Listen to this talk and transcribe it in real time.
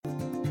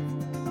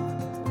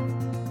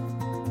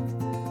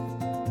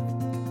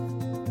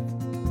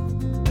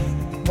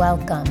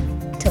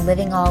Welcome to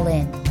Living All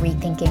In,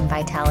 Rethinking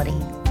Vitality.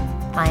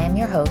 I am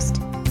your host,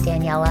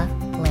 Daniela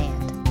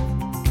Land.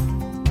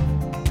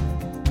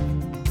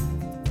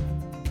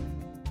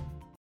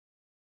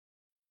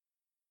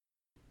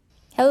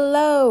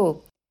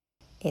 Hello!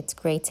 It's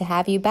great to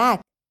have you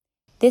back.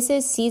 This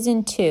is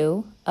Season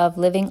 2 of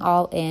Living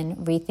All In,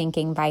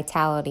 Rethinking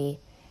Vitality,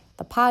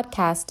 the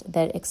podcast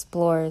that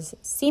explores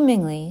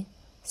seemingly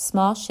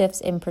small shifts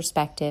in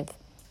perspective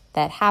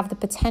that have the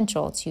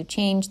potential to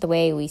change the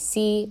way we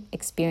see,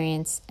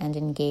 experience, and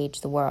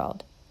engage the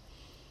world.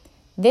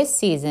 This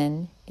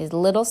season is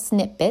little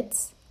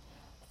snippets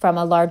from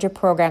a larger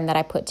program that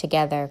I put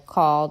together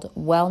called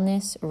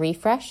Wellness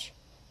Refresh,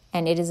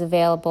 and it is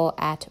available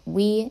at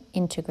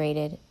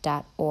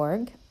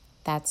weintegrated.org.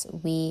 That's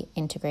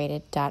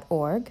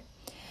weintegrated.org.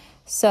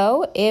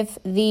 So if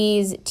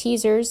these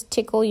teasers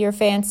tickle your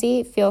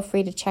fancy, feel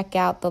free to check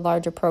out the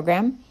larger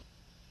program.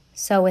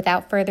 So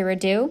without further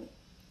ado,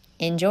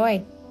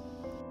 enjoy.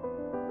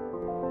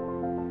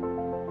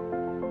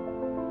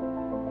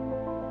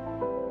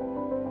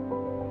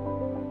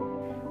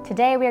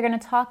 Today we are going to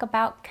talk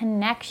about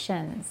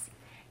connections.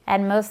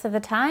 And most of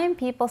the time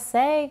people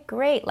say,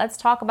 great, let's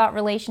talk about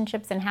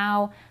relationships and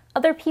how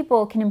other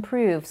people can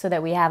improve so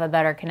that we have a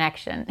better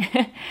connection.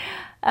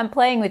 I'm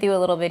playing with you a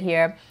little bit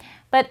here.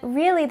 But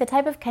really the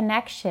type of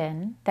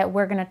connection that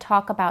we're going to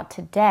talk about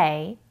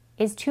today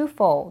is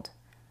twofold.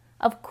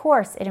 Of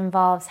course, it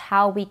involves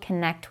how we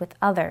connect with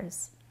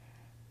others.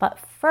 But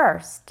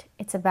first,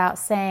 it's about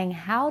saying,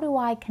 how do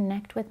I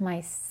connect with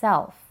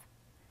myself?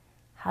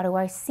 How do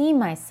I see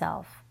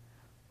myself?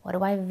 What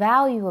do I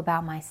value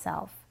about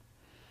myself?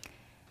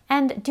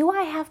 And do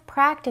I have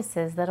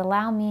practices that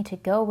allow me to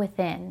go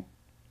within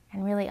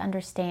and really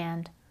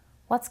understand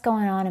what's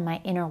going on in my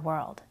inner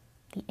world?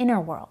 The inner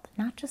world,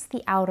 not just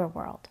the outer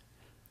world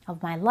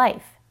of my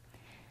life.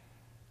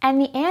 And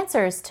the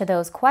answers to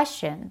those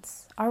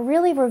questions are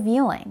really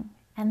revealing,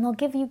 and they'll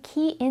give you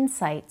key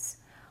insights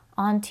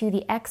onto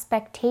the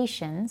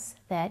expectations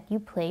that you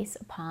place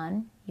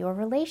upon your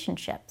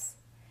relationships.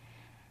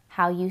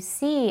 How you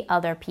see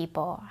other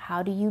people,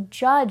 how do you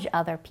judge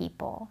other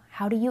people,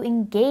 how do you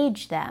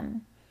engage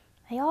them?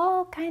 They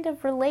all kind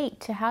of relate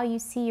to how you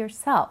see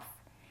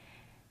yourself.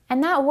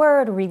 And that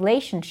word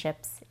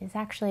relationships is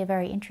actually a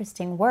very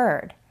interesting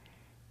word.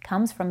 It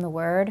comes from the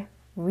word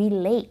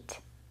relate.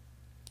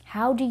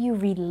 How do you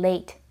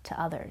relate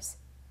to others?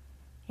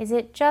 Is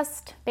it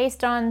just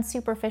based on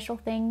superficial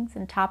things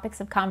and topics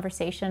of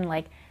conversation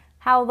like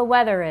how the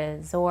weather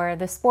is or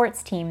the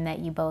sports team that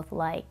you both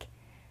like?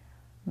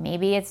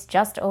 Maybe it's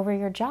just over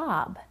your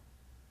job.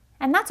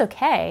 And that's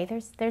okay.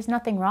 There's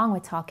nothing wrong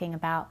with talking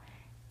about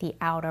the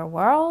outer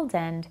world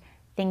and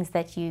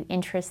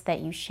interests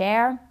that you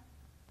share.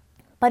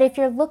 But if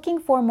you're looking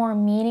for more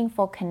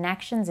meaningful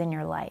connections in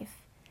your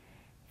life,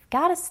 you've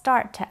got to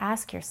start to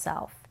ask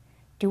yourself,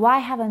 do I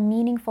have a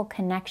meaningful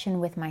connection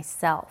with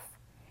myself?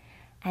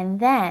 And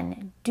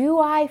then, do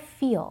I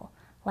feel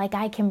like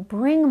I can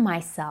bring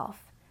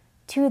myself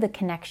to the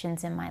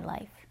connections in my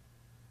life?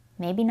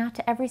 Maybe not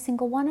to every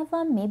single one of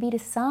them, maybe to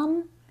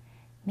some.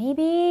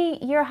 Maybe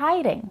you're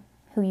hiding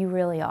who you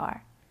really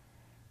are.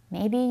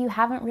 Maybe you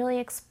haven't really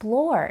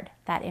explored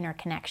that inner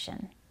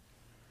connection.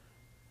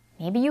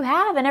 Maybe you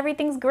have and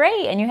everything's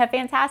great and you have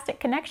fantastic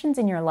connections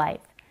in your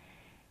life.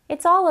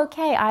 It's all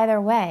okay either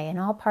way and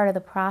all part of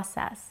the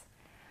process.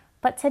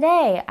 But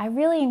today, I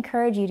really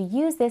encourage you to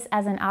use this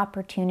as an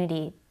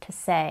opportunity to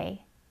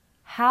say,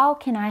 how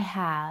can I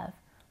have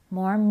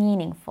more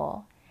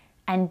meaningful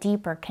and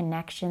deeper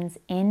connections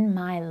in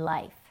my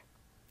life?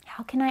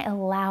 How can I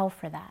allow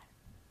for that?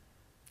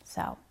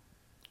 So,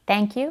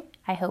 thank you.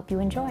 I hope you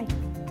enjoy.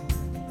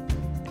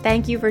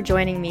 Thank you for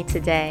joining me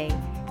today.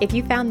 If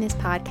you found this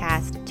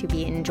podcast to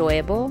be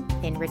enjoyable,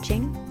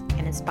 enriching,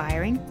 and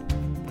inspiring,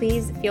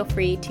 please feel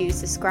free to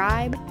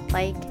subscribe,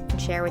 like,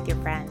 and share with your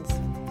friends.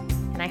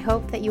 And I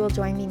hope that you will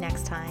join me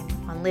next time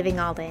on Living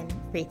All In,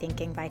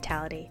 Rethinking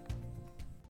Vitality.